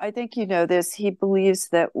 instead, I think this, he believes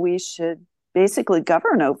that we should basically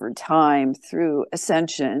govern over time through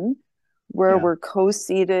ascension, where Yeah. we're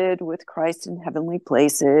co-seated with Christ in heavenly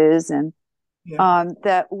places, and Yeah.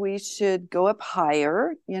 that we should go up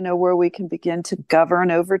higher, where we can begin to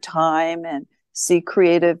govern over time and see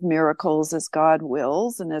creative miracles as God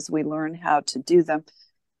wills and as we learn how to do them.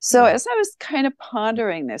 So Right. as I was kind of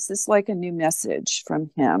pondering this, it's like a new message from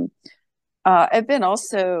him. I've been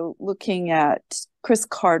also looking at Christopher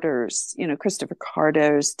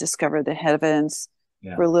Carter's Discover the Heavens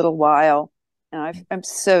Yeah. for a little while. And I'm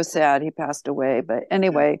so sad he passed away. But Yeah.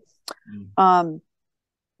 anyway, Mm. um,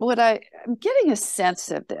 I'm getting a sense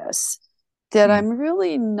of this that Mm. I'm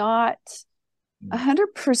really not Mm.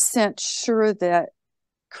 100% sure that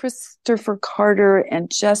Christopher Carter and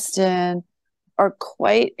Justin are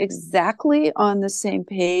quite exactly on the same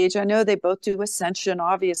page. I know they both do ascension,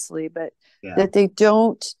 obviously, but Yeah. that they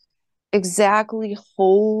don't exactly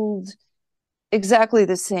hold exactly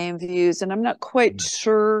the same views. And I'm not quite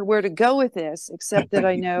sure where to go with this, except that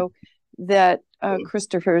I know that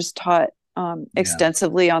Christopher's taught Yeah.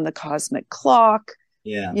 extensively on the cosmic clock,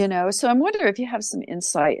 Yeah. So I'm wondering if you have some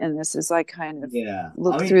insight in this as I kind of Yeah. I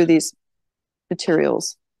look mean, through these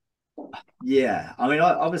materials. yeah. I mean,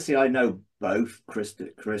 obviously I know both Chris,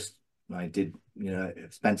 I did,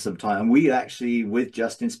 spent some time, and we actually with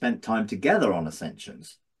Justin spent time together on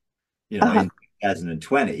Ascensions. Uh-huh. In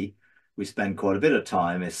 2020, we spend quite a bit of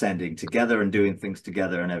time ascending together and doing things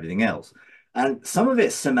together and everything else. And some of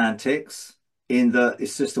it's semantics in that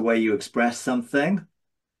it's just the way you express something.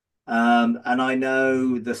 And I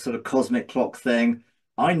know the sort of cosmic clock thing.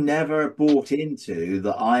 I never bought into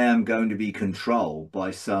that I am going to be controlled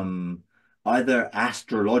by some either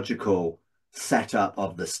astrological setup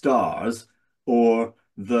of the stars or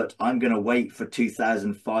that I'm going to wait for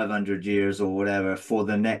 2,500 years or whatever for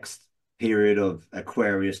the next period of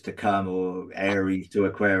Aquarius to come or Aries to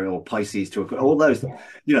Aquarius or Pisces to Aquarius. All those,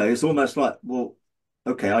 it's almost like, well,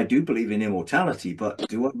 okay, I do believe in immortality, but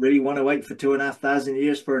do I really want to wait for 2,500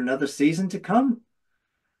 years for another season to come?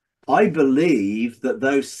 I believe that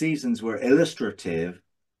those seasons were illustrative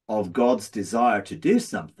of God's desire to do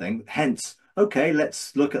something. Hence, okay,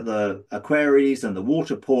 let's look at the Aquaries and the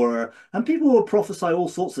water pourer, and people will prophesy all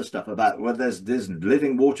sorts of stuff about well, there's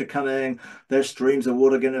living water coming, there's streams of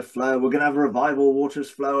water going to flow, we're going to have revival waters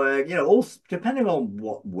flowing, all depending on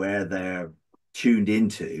where they're tuned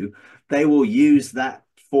into, they will use that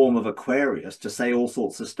form of Aquarius to say all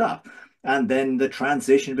sorts of stuff and then the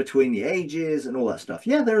transition between the ages and all that stuff.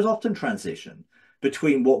 Yeah, there's often transition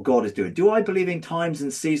between what God is doing. Do I believe in times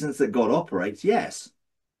and seasons that God operates? Yes.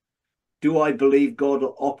 Do I believe God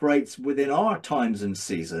operates within our times and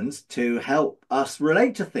seasons to help us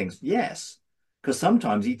relate to things? Yes. Because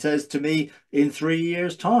sometimes he says to me in 3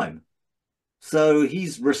 years' time. So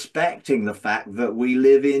he's respecting the fact that we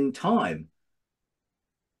live in time.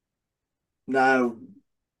 Now,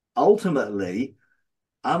 ultimately,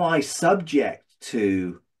 am I subject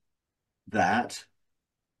to that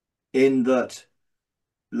in that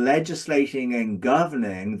legislating and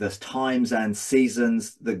governing the times and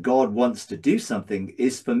seasons that God wants to do something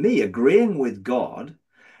is for me agreeing with God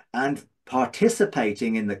and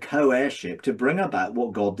participating in the co-heirship to bring about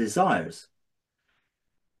what God desires.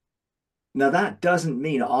 Now, that doesn't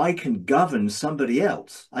mean I can govern somebody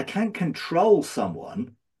else. I can't control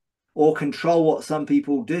someone or control what some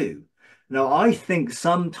people do. Now, I think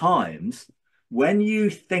sometimes when you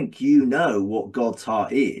think you know what God's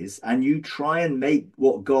heart is and you try and make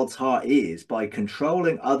what God's heart is by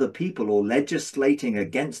controlling other people or legislating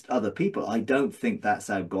against other people, I don't think that's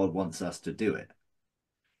how God wants us to do it.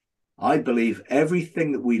 I believe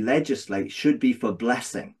everything that we legislate should be for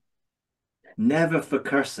blessing, never for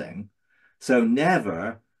cursing. So,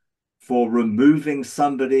 never for removing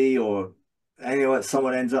somebody or anyway,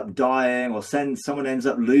 someone ends up dying or someone ends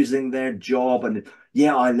up losing their job. And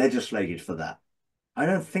yeah, I legislated for that. I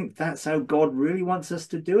don't think that's how God really wants us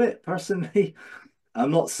to do it. Personally, I'm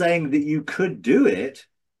not saying that you could do it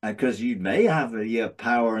because you may have the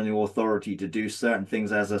power and the authority to do certain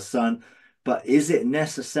things as a son, but is it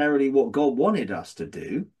necessarily what God wanted us to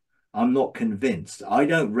do? I'm not convinced. I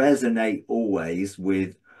don't resonate always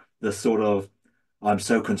with the sort of, I'm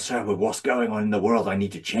so concerned with what's going on in the world, I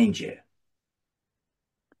need to change it.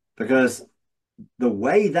 Because the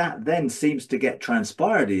way that then seems to get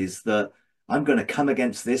transpired is that I'm going to come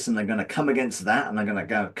against this and I'm going to come against that and I'm going to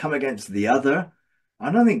go come against the other.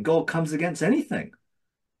 I don't think God comes against anything.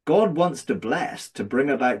 God wants to bless to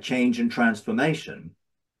bring about change and transformation.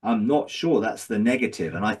 I'm not sure that's the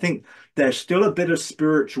negative. And I think there's still a bit of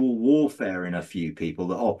spiritual warfare in a few people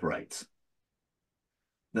that operates,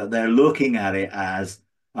 that they're looking at it as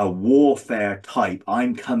a warfare type.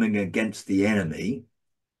 I'm coming against the enemy,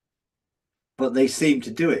 but they seem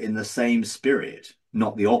to do it in the same spirit,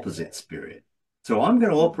 not the opposite spirit. So I'm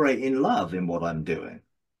going to operate in love in what I'm doing.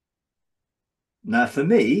 Now, for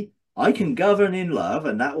me, I can govern in love,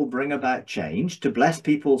 and that will bring about change to bless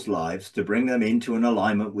people's lives, to bring them into an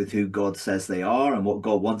alignment with who God says they are and what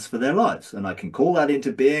God wants for their lives. And I can call that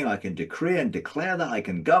into being. I can decree and declare that. I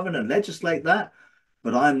can govern and legislate that.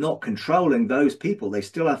 But I'm not controlling those people. They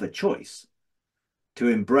still have a choice to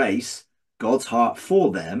embrace God's heart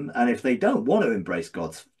for them. And if they don't want to embrace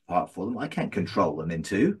God's heart for them, I can't control them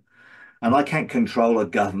into, and I can't control a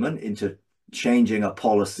government into changing a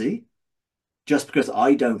policy just because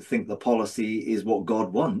I don't think the policy is what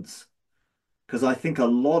God wants. Because I think a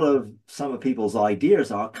lot of some of people's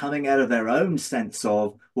ideas are coming out of their own sense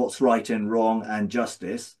of what's right and wrong and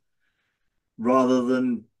justice rather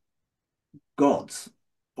than God's,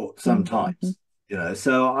 or Mhm. sometimes,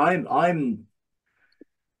 So I'm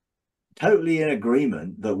totally in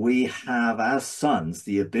agreement that we have, as sons,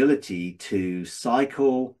 the ability to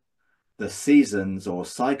cycle the seasons or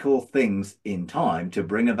cycle things in time to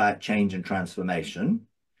bring about change and transformation.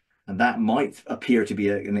 And that might appear to be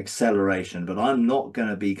an acceleration, but I'm not going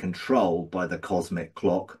to be controlled by the cosmic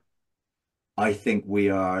clock. I think we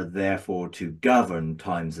are therefore to govern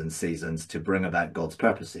times and seasons to bring about God's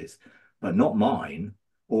purposes, but not mine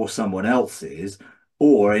or someone else's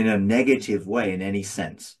or in a negative way in any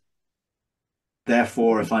sense.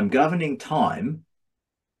 Therefore, if I'm governing time,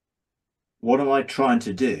 what am I trying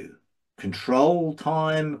to do? Control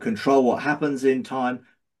time, control what happens in time.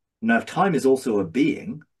 Now, if time is also a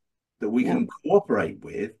being that we Yeah. can cooperate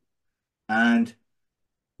with, and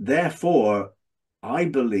therefore, I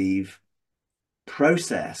believe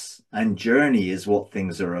process and journey is what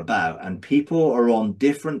things are about. And people are on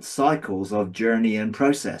different cycles of journey and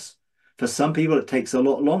process. For some people, it takes a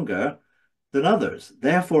lot longer than others.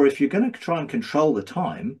 Therefore, if you're going to try and control the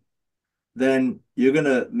time, then you're going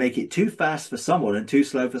to make it too fast for someone and too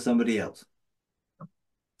slow for somebody else.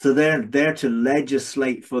 So they're there to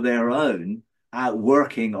legislate for their own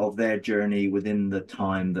outworking of their journey within the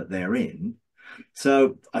time that they're in.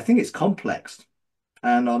 So I think it's complex.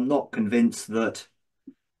 And I'm not convinced that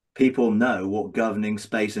people know what governing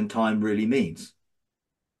space and time really means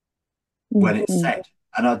when it's Mhm. said.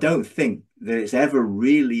 And I don't think that it's ever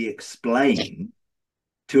really explained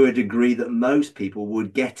to a degree that most people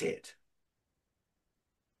would get it.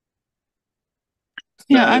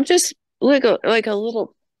 Yeah, So, I'm just like a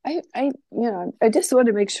little I just want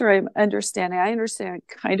to make sure I'm understanding. I understand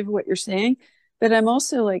kind of what you're saying, but I'm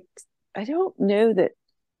also like I don't know that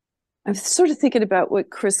I'm sort of thinking about what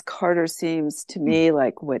Chris Carter seems to me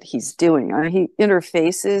like what he's doing. He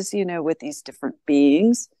interfaces, with these different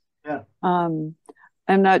beings. yeah, Um,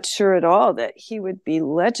 I'm not sure at all that he would be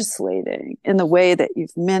legislating in the way that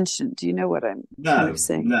you've mentioned. Do you know what I'm kind of no,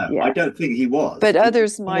 saying? no, I Yeah. don't think he was. But He was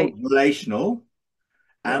others more might, relational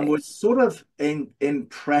and right. was sort of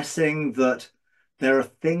impressing that there are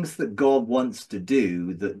things that God wants to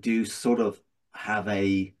do that do sort of have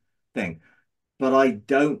a thing. But I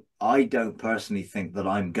don't personally think that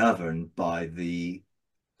I'm governed by the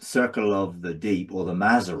circle of the deep or the Yeah,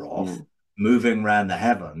 Mazzaroth moving around the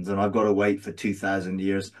heavens, and I've got to wait for 2,000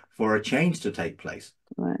 years for a change to take place.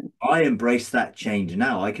 right, I embrace that change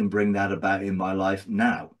now. I can bring that about in my life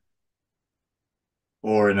now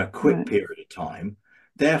or in a quick right. period of time.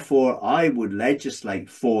 Therefore, I would legislate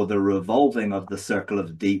for the revolving of the circle of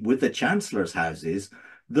the deep with the chancellor's houses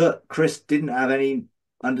that Chris didn't have any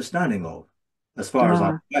understanding of, as far as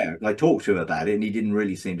I'm Ah, aware. I talked to him about it and he didn't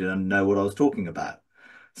really seem to know what I was talking about.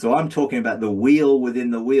 So I'm talking about the wheel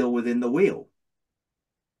within the wheel within the wheel.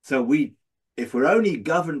 So if we're only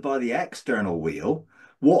governed by the external wheel,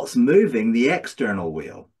 what's moving the external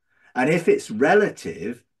wheel? And if it's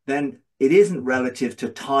relative, then it isn't relative to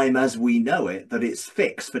time as we know it, that it's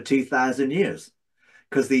fixed for 2,000 years.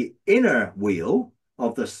 Because the inner wheel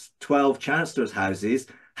of the 12 chancellors' houses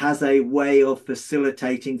has a way of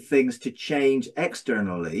facilitating things to change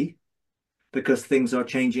externally because things are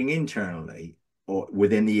changing internally or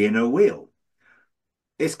within the inner wheel.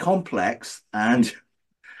 It's complex and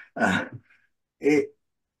uh, it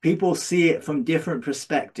people see it from different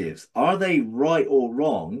perspectives. Are they right or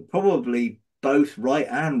wrong? Probably both right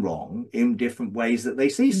and wrong in different ways that they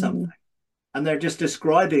see something. mhm. And they're just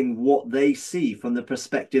describing what they see from the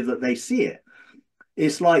perspective that they see it.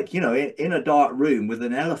 It's like, in a dark room with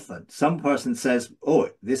an elephant, some person says, oh,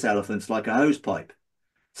 this elephant's like a hose pipe.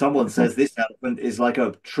 Someone says this elephant is like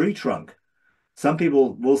a tree trunk. Some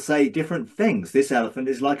people will say different things. This elephant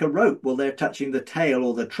is like a rope. Well, they're touching the tail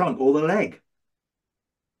or the trunk or the leg.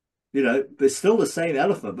 It's still the same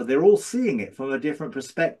elephant, but they're all seeing it from a different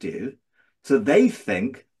perspective. So they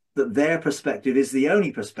think that their perspective is the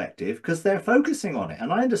only perspective because they're focusing on it.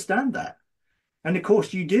 And I understand that. And of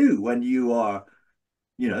course, you do when you are,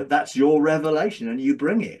 that's your revelation and you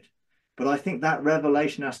bring it. But I think that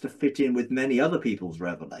revelation has to fit in with many other people's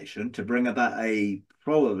revelation to bring about a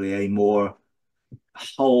probably a more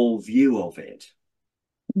whole view of it,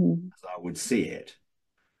 Mm. as I would see it.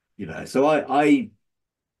 So I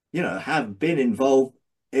have been involved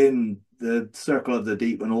in the circle of the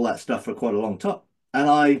deep and all that stuff for quite a long time. And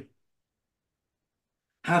I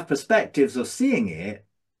have perspectives of seeing it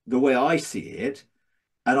the way I see it,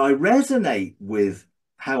 and I resonate with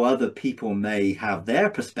how other people may have their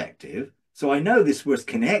perspective. So I know this was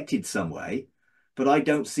connected some way, but I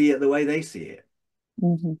don't see it the way they see it.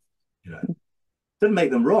 Mhm. You know, doesn't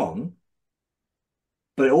make them wrong,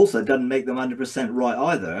 but it also doesn't make them 100% right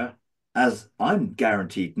either, as I'm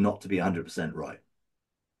guaranteed not to be 100% right.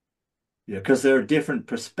 Because there are different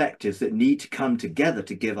perspectives that need to come together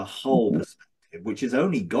to give a whole Mhm. perspective, which is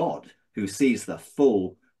only God who sees the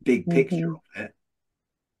full big picture Mhm. of it.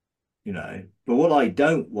 But what I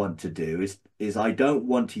don't want to do is I don't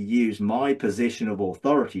want to use my position of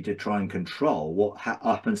authority to try and control what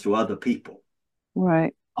happens to other people.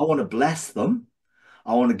 Right. I want to bless them.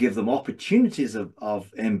 I want to give them opportunities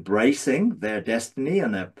of embracing their destiny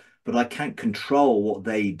but I can't control what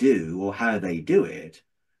they do or how they do it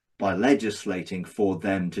by legislating for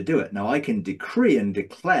them to do it. Now, I can decree and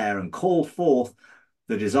declare and call forth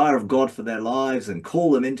the desire of God for their lives and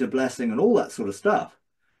call them into blessing and all that sort of stuff,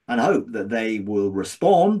 and hope that they will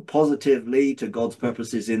respond positively to God's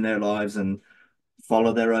purposes in their lives and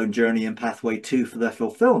follow their own journey and pathway for their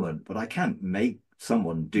fulfillment. But I can't make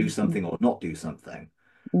someone do Mhm. something or not do something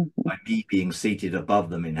Mhm. by me being seated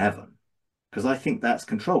above them in heaven, because I think that's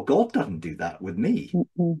control. God doesn't do that with me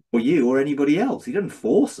Mhm. or you or anybody else. He doesn't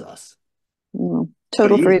force us, but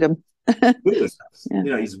Total he is freedom. wooing us.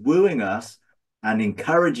 Yeah. He's wooing us and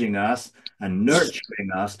encouraging us and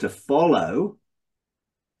nurturing us to follow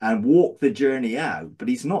and walk the journey out, but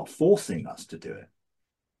he's not forcing us to do it.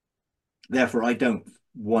 Therefore, I don't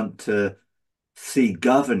want to see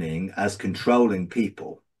governing as controlling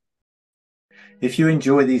people. If you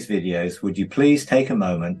enjoy these videos, would you please take a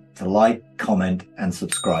moment to like, comment, and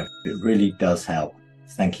subscribe? It really does help.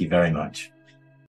 Thank you very much.